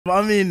But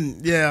I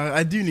mean, yeah,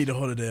 I do need a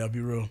holiday, I'll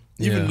be real.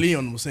 Even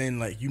Leon was saying,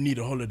 like, you need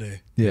a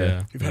holiday.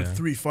 Yeah. We've had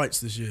 3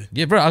 fights this year.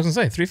 Yeah, bro, I was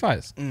going to say, 3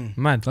 fights.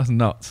 Mad. That's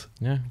nuts.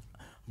 Yeah.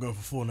 I'm going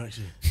for 4 next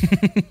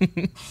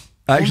year.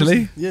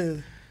 Actually? Yeah.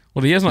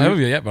 Well, the year's not over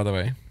yet, by the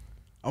way.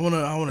 I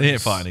wanna. He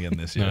ain't fighting again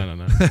this year.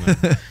 No.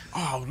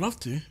 Oh, I would love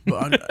to,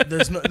 but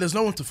there's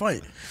no one to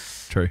fight.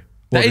 True.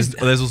 Well,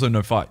 there's also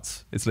no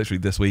fights. It's literally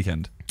this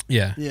weekend.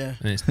 Yeah. Yeah.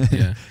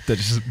 Yeah.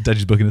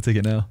 Deji's booking a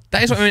ticket now.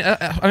 That is what I mean.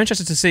 I'm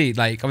interested to see,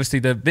 like, obviously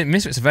the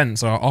Misfits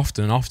events are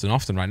often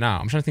right now.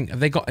 I'm trying to think, have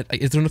they got, like,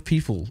 is there enough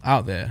people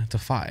out there to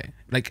fight?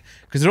 Like,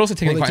 because they're also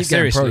taking it quite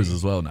seriously. Pros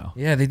as well now.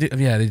 Yeah, they do.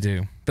 Yeah, they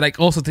do. But, like,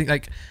 also think,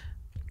 like,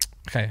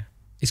 okay,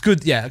 it's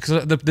good, yeah,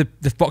 because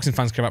the boxing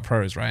fans care about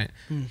pros, right?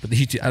 But the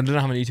YouTube, I don't know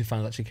how many YouTube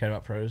fans actually care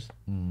about pros.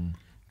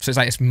 So it's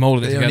like, it's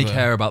molded They together. only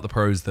care about the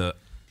pros that,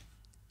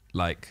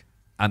 like,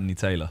 Anthony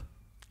Taylor.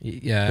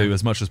 Yeah. Who,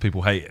 as much as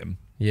people hate him,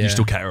 you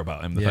still care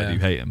about him, the fact that you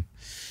hate him.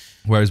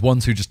 Whereas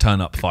ones who just turn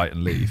up, fight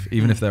and leave,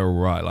 even if they're all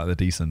right, like they're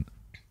decent,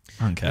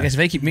 I don't care. I guess if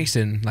they keep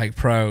mixing like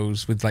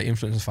pros with like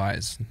influencer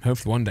fighters,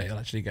 hopefully one day they'll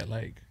actually get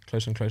like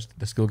closer and closer to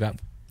the skill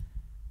gap.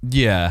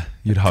 Yeah,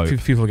 you'd hope.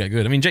 People get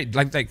good. I mean, Jake,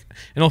 like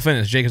in all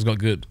fairness, Jake has got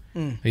good.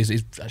 He's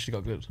actually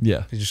got good.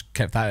 Yeah. He just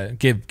kept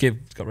at it.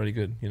 Give got really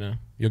good, you know.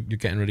 You're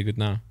getting really good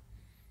now.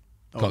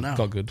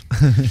 Got good.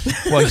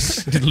 Well, you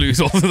did lose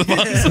all of the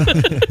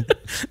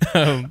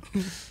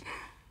fights.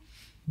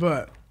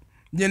 But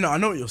yeah, no, I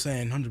know what you're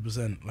saying,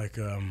 100%. Like,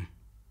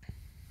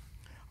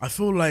 I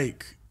feel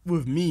like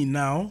with me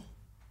now,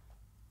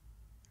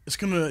 it's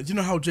gonna. Do you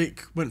know how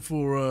Jake went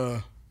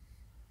for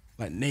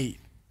like Nate?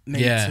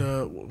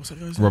 What's that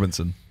guy's name?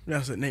 Robinson. Yeah,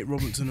 I said Nate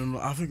Robinson, and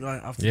I think I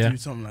have to do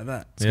something like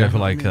that. To go for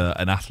like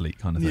an athlete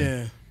kind of thing.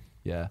 Yeah.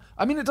 Yeah.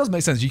 I mean, it does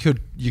make sense. You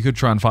could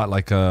try and fight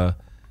like a.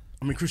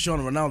 I mean,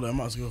 Cristiano Ronaldo, I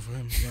might as well go for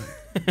him.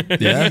 Like,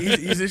 yeah.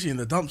 he's literally in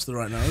the dumpster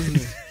right now, isn't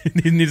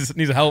he? He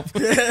needs help.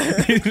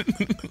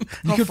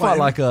 You could fight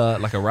like a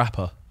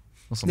rapper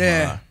or something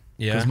like that.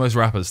 Yeah. Because most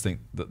rappers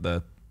think that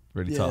they're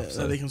really tough.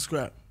 So they can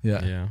scrap.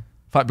 Yeah.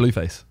 Fight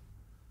Blueface.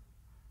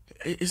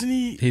 Isn't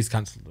he? He's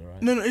cancelled,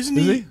 right? No, isn't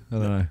he? he? I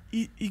don't know.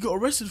 He got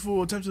arrested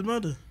for attempted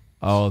murder.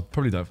 Oh,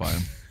 probably don't fight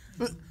him.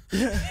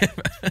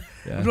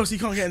 Yeah. Plus, he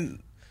can't get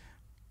in.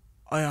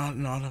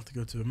 No, I'd have to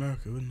go to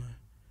America, wouldn't I?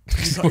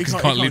 He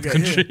can't leave the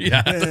country.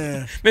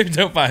 Yeah. Maybe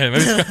don't fight him.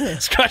 Maybe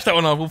scratch that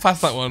one off. We'll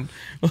pass that one.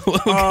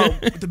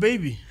 The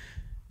baby.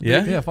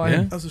 Yeah? Yeah, fight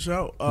him. That's a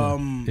shout.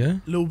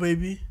 Lil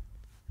Baby.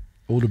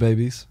 All the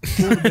babies.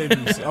 All the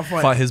babies. I'll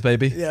fight his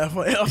baby. Yeah,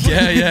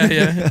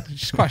 yeah.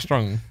 She's quite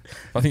strong.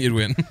 I think you'd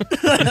win.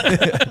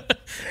 To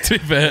be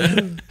fair.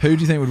 Who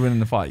do you think would win in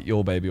the fight?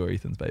 Your baby or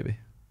Ethan's baby?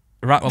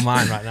 Right on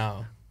mine right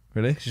now.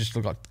 Really? She's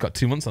just got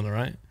 2 months on her,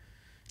 right?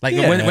 Like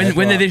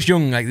when they're this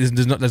young, like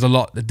there's a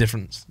lot of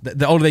difference.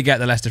 The older they get,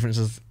 the less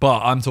differences. But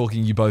I'm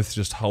talking, you both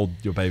just hold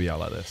your baby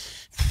out like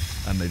this,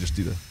 and they just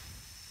do the.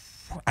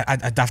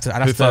 I'd have to.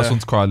 Who first one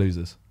to cry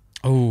loses.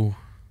 Oh,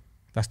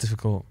 that's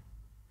difficult.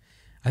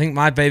 I think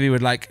my baby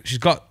would she's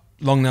got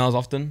long nails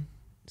often,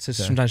 so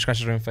sometimes she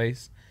scratches her own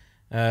face.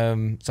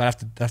 So I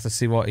have to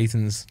see what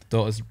Ethan's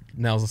daughter's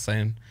nails are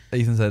saying.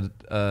 Ethan said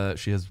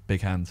she has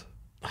big hands.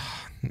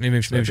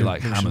 Maybe she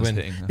like hammers win.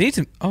 hitting her. They need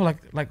to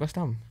like West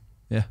Ham.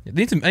 Yeah. I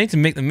need to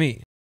make them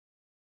meet.